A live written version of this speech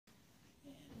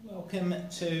Welcome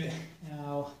to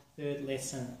our third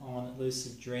lesson on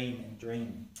lucid dream and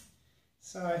dream.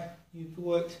 So you've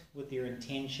worked with your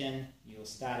intention, you're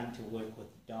starting to work with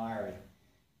the diary.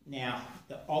 Now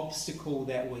the obstacle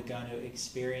that we're going to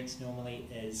experience normally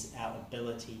is our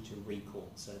ability to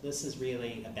recall. So this is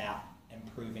really about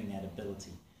improving that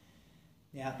ability.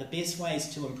 Now the best ways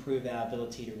to improve our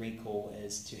ability to recall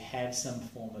is to have some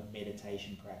form of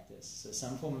meditation practice. So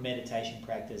some form of meditation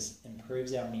practice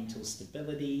improves our mental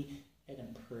stability, it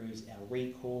improves our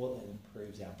recall, it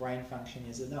improves our brain function.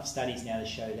 There's enough studies now to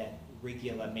show that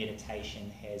regular meditation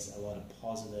has a lot of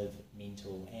positive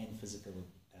mental and physical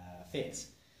effects.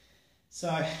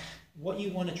 So what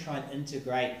you want to try and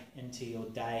integrate into your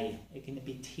day, it can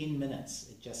be 10 minutes,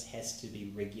 it just has to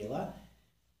be regular.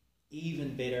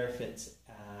 Even better if it's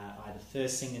either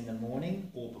first thing in the morning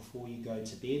or before you go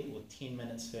to bed, or 10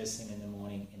 minutes first thing in the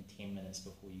morning and 10 minutes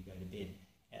before you go to bed.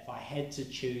 If I had to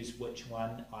choose which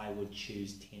one, I would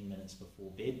choose 10 minutes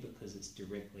before bed because it's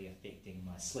directly affecting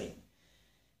my sleep.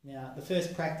 Now the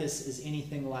first practice is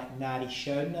anything like Nadi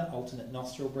Shodhana, alternate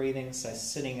nostril breathing, so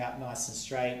sitting up nice and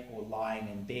straight or lying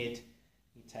in bed.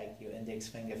 You take your index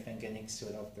finger next to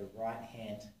it of the right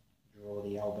hand, draw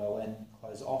the elbow in,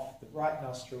 close off the right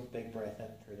nostril, big breath in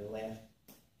through the left,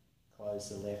 close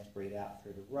the left, breathe out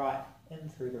through the right, in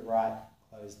through the right,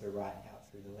 close the right, out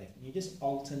through the left. And you're just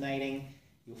alternating,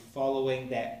 you're following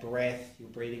that breath, you're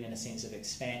breathing in a sense of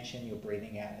expansion, you're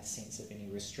breathing out a sense of any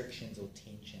restrictions or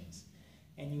tensions.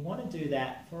 And you want to do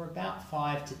that for about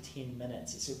 5 to 10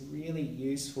 minutes. It's a really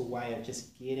useful way of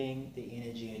just getting the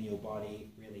energy in your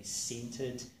body really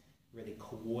centered, really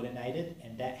coordinated,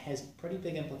 and that has pretty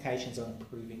big implications on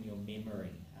improving your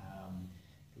memory.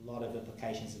 A lot of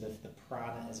implications of if the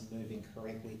prana is moving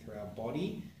correctly through our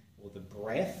body, or the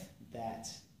breath,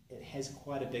 that it has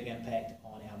quite a big impact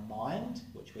on our mind,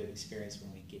 which we've experienced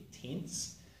when we get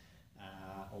tense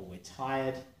or we're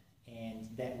tired, and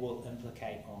that will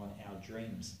implicate on our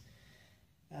dreams.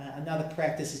 Another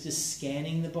practice is just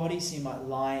scanning the body, so you might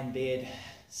lie in bed,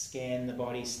 scan the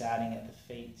body starting at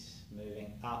the feet,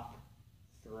 moving up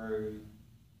through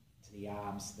to the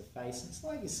arms, to the face. It's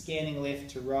like you're scanning left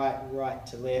to right, right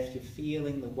to left. You're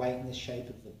feeling the weight and the shape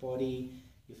of the body,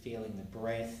 you're feeling the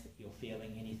breath, you're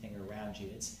feeling anything around you.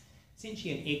 It's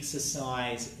essentially an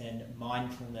exercise in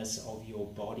mindfulness of your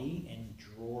body and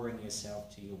drawing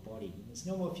yourself to your body. And it's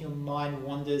normal if your mind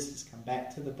wanders, just come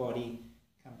back to the body,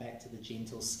 come back to the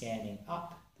gentle scanning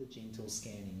up, the gentle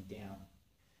scanning down.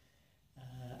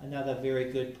 Another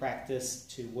very good practice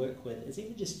to work with is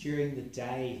even just during the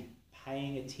day,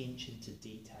 paying attention to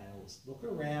details. Look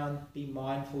around, be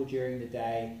mindful during the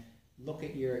day, look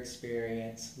at your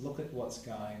experience, look at what's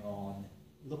going on,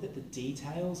 look at the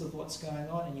details of what's going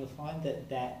on, and you'll find that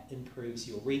that improves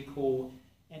your recall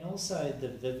and also the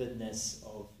vividness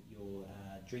of your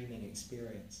dreaming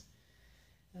experience.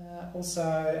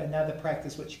 Also, another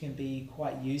practice which can be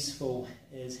quite useful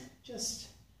is just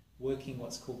working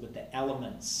what's called with the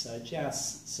elements. So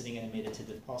just sitting in a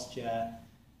meditative posture,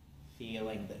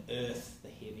 feeling the earth, the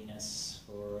heaviness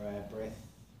for a breath,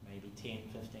 maybe 10,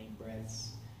 15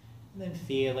 breaths. And then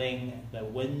feeling the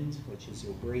wind, which is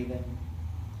your breathing.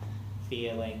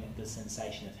 Feeling the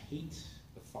sensation of heat,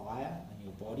 the fire in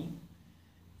your body.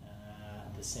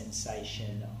 The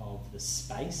sensation of the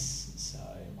space, so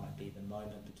it might be the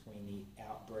moment between the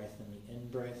out-breath and the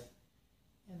in-breath.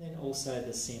 And then also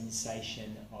the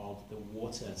sensation of the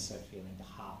water, so feeling the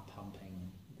heart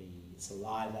pumping, the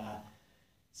saliva.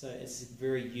 So it's a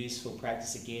very useful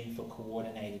practice again for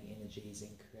coordinating energies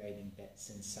and creating that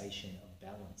sensation of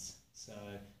balance. So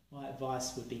my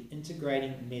advice would be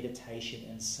integrating meditation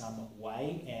in some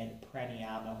way and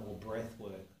pranayama or breath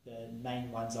work. The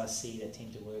main ones I see that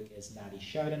tend to work is Nadi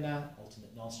Shodhana,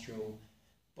 alternate nostril,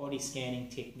 body scanning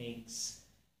techniques,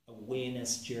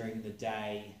 awareness during the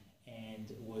day,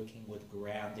 and working with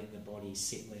grounding the body,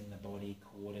 settling the body,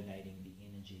 coordinating the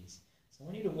energies. So I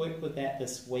want you to work with that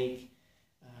this week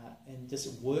and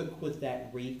just work with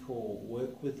that recall,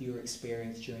 work with your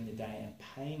experience during the day and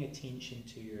paying attention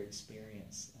to your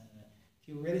experience. If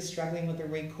you're really struggling with the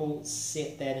recall,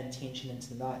 set that intention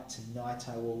into the night. Tonight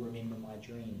I will remember my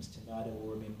dreams. Tonight I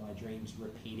will remember my dreams,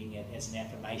 repeating it as an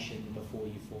affirmation before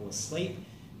you fall asleep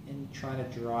and trying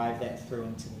to drive that through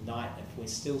into the night if we're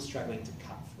still struggling to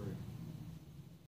cut through.